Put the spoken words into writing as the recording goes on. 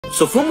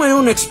So from my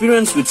own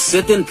experience with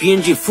certain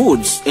PNG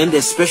foods and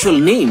their special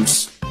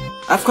names,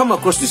 I've come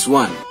across this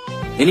one,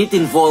 and it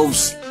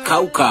involves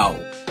cow cow.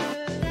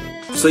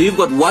 So you've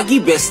got Wagi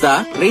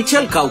Besta,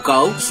 Rachel Cow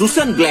Cow,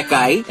 Susan Black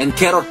Eye, and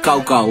Carrot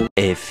Cow Cow.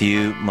 A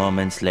few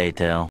moments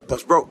later.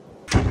 That's bro.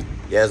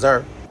 Yes,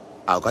 sir.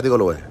 I'll cut it.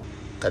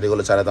 Cut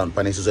it Chinatown,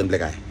 Pani Susan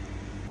Black Eye.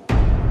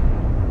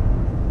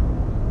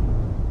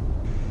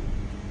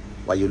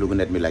 Why are you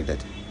looking at me like that?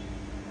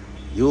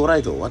 You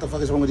alright, oh? What the fuck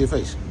is wrong with your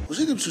face?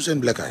 Who's it, Susan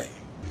Black Eye?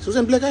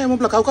 Susan Black Eye, I'm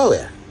a cow cow,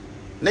 yeah?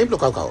 Name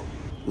cow cow.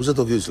 Who's it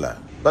of you, sla?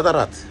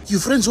 Batarat. You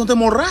friends want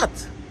them all rat.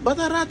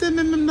 Batarat,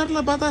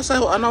 narla bata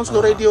sa announce the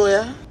radio,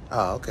 yeah?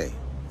 Ah, okay.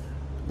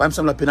 Bam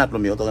some la pinat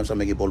lumio, to some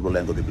make ball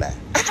and go be black.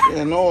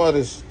 Yeah, no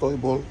worries, toy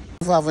ball.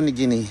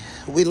 Guinea,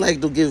 we like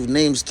to give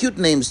names, cute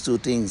names to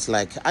things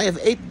like, I have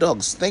 8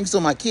 dogs. Thanks to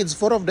my kids,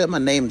 4 of them are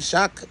named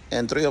Shark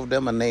and 3 of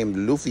them are named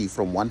Luffy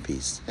from One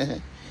Piece.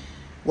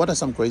 What are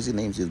some crazy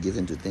names you've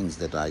given to things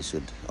that I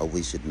should or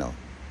we should know?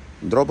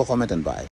 Drop a comment and bye.